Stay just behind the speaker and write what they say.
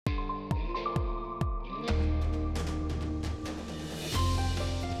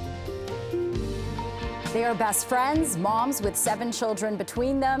They are best friends, moms with 7 children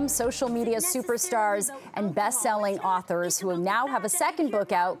between them, social media superstars, and best-selling authors who now have a second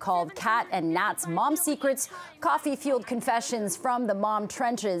book out called Kat and Nat's Mom Secrets, Coffee-Fueled Confessions from the Mom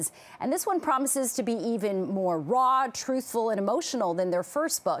Trenches. And this one promises to be even more raw, truthful, and emotional than their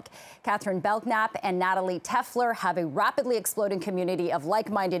first book. Catherine Belknap and Natalie Tefler have a rapidly exploding community of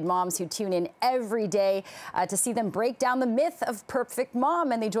like-minded moms who tune in every day to see them break down the myth of perfect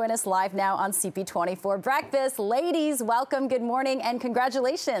mom. And they join us live now on CP24 Breakfast. Ladies, welcome, good morning, and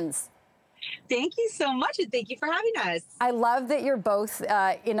congratulations. Thank you so much, and thank you for having us. I love that you're both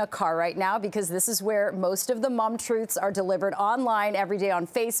in a car right now, because this is where most of the mom truths are delivered online every day on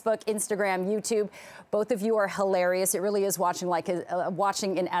Facebook, Instagram, YouTube. Both of you are hilarious. It really is watching like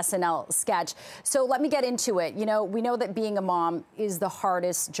watching an SNL sketch. So let me get into it. You know, we know that being a mom is the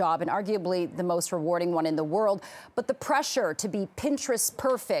hardest job and arguably the most rewarding one in the world. But the pressure to be Pinterest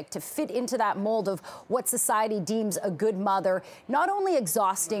perfect, to fit into that mold of what society deems a good mother, not only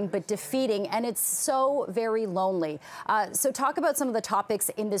exhausting, but defeating. And it's so very lonely. So talk about some of the topics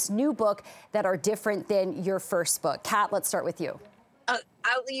in this new book that are different than your first book. Kat, let's start with you.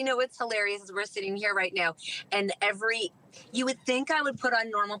 You know, what's hilarious is we're sitting here right now, and you would think I would put on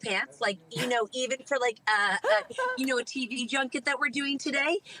normal pants, like, you know, even for like, you know, a TV junket that we're doing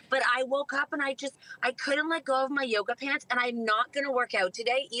today. But I woke up and I couldn't let go of my yoga pants, and I'm not going to work out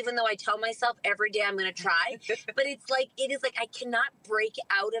today, even though I tell myself every day I'm going to try. But it is like I cannot break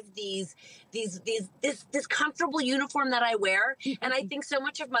out of this comfortable uniform that I wear. And I think so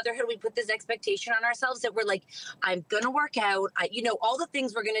much of motherhood, we put this expectation on ourselves that we're like, I'm going to work out. You know, all the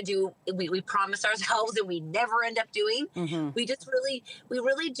things we're going to do, we promise ourselves, and we never end up doing. We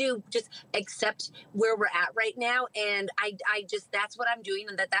really do just accept where we're at right now. And that's what I'm doing,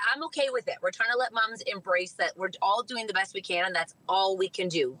 and that I'm okay with it. We're trying to let moms embrace that we're all doing the best we can, and that's all we can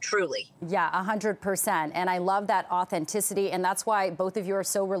do, truly. Yeah, 100%. And I love that authenticity. And that's why both of you are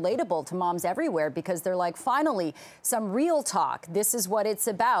so relatable to moms everywhere, because they're like, finally, some real talk. This is what it's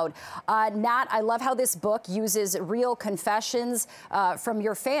about. Nat, I love how this book uses real confessions from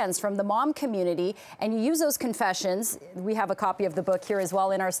your fans, from the mom community. And you use those confessions, we have a copy of the book here as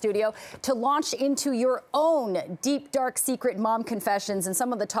well in our studio, to launch into your own deep, dark, secret mom confessions. And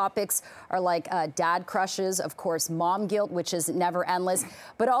some of the topics are like dad crushes, of course, mom guilt, which is never endless,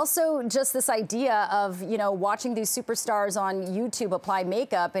 but also just this idea of, you know, watching these superstars on YouTube apply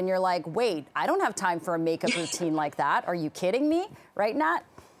makeup, and you're like, wait, I don't have time for a makeup routine like that. Are you kidding me? Right, Nat?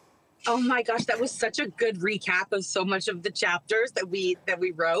 Oh my gosh, that was such a good recap of so much of the chapters that we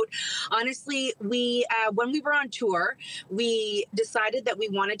wrote. Honestly, when we were on tour, we decided that we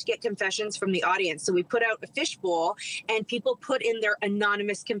wanted to get confessions from the audience. So we put out a fishbowl, and people put in their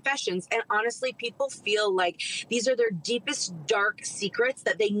anonymous confessions. And honestly, people feel like these are their deepest, dark secrets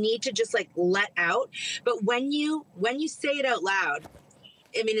that they need to just like let out. But when you say it out loud,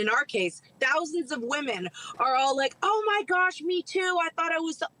 I mean, in our case, thousands of women are all like, oh my gosh, me too. I thought I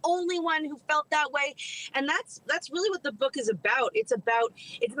was the only one who felt that way. And that's really what the book is about. It's about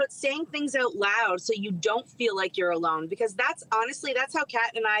saying things out loud so you don't feel like you're alone, because that's how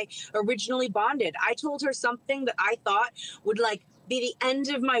Kat and I originally bonded. I told her something that I thought would like be the end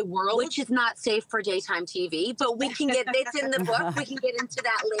of my world, which is not safe for daytime TV, but we can get it's in the book. We can get into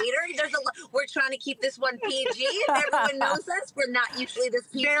that later. We're trying to keep this one PG, and everyone knows us. We're not usually this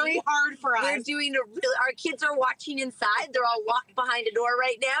PG. Very hard for us. We're doing our kids are watching inside. They're all locked behind a door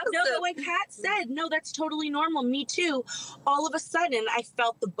right now. No, but like Kat said, no, that's totally normal. Me too. All of a sudden, I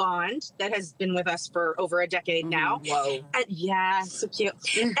felt the bond that has been with us for over a decade now. Whoa. And, yeah, so cute.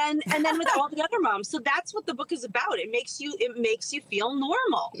 and then with all the other moms. So that's what the book is about. It makes you feel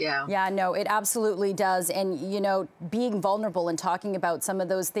normal. Yeah, no, it absolutely does. And, you know, being vulnerable and talking about some of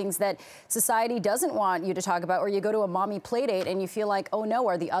those things that society doesn't want you to talk about, or you go to a mommy play date and you feel like, oh no,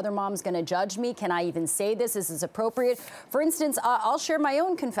 are the other moms going to judge me? Can I even say this? Is this appropriate? For instance, I'll share my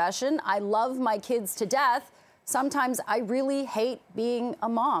own confession. I love my kids to death. Sometimes I really hate being a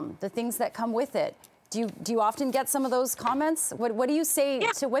mom, the things that come with it. Do you often get some of those comments? What do you say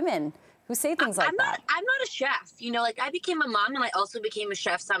to women who say things like that? I'm not a chef. You know, like I became a mom, and I also became a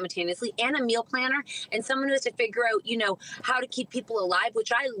chef simultaneously, and a meal planner, and someone who has to figure out, you know, how to keep people alive,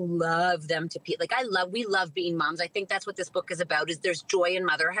 which I love them to be. Like we love being moms. I think that's what this book is about, is there's joy in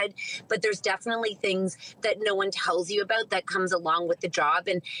motherhood, but there's definitely things that no one tells you about that comes along with the job.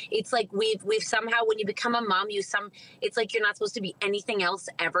 And it's like we've somehow, when you become a mom, it's like you're not supposed to be anything else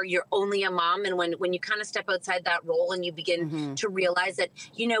ever. You're only a mom. And when you kind of step outside that role and you begin to realize that,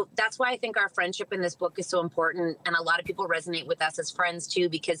 you know, that's why I think our friendship in this book is so important, and a lot of people resonate with us as friends too,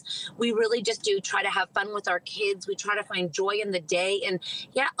 because we really just do try to have fun with our kids. We try to find joy in the day. And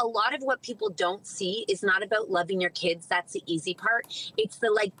yeah, a lot of what people don't see is not about loving your kids. That's the easy part. It's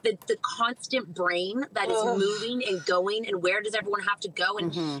the constant brain that is moving and going, and where does everyone have to go?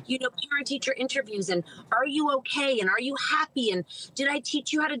 And you know, parent teacher interviews, and are you okay? And are you happy? And did I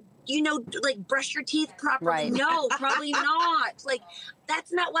teach you how to, you know, like brush your teeth properly? Right. No, probably not. Like,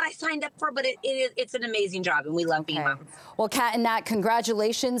 that's not what I signed up for, but it's an amazing job, and we love being moms. Well, Kat and Nat,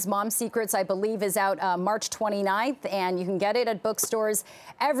 congratulations. Mom Secrets, I believe, is out March 29th, and you can get it at bookstores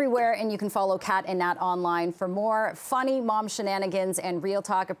everywhere, and you can follow Kat and Nat online for more funny mom shenanigans and real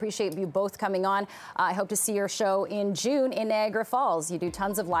talk. Appreciate you both coming on. I hope to see your show in June in Niagara Falls. You do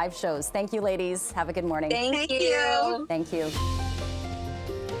tons of live shows. Thank you, ladies. Have a good morning. Thank you. Thank you.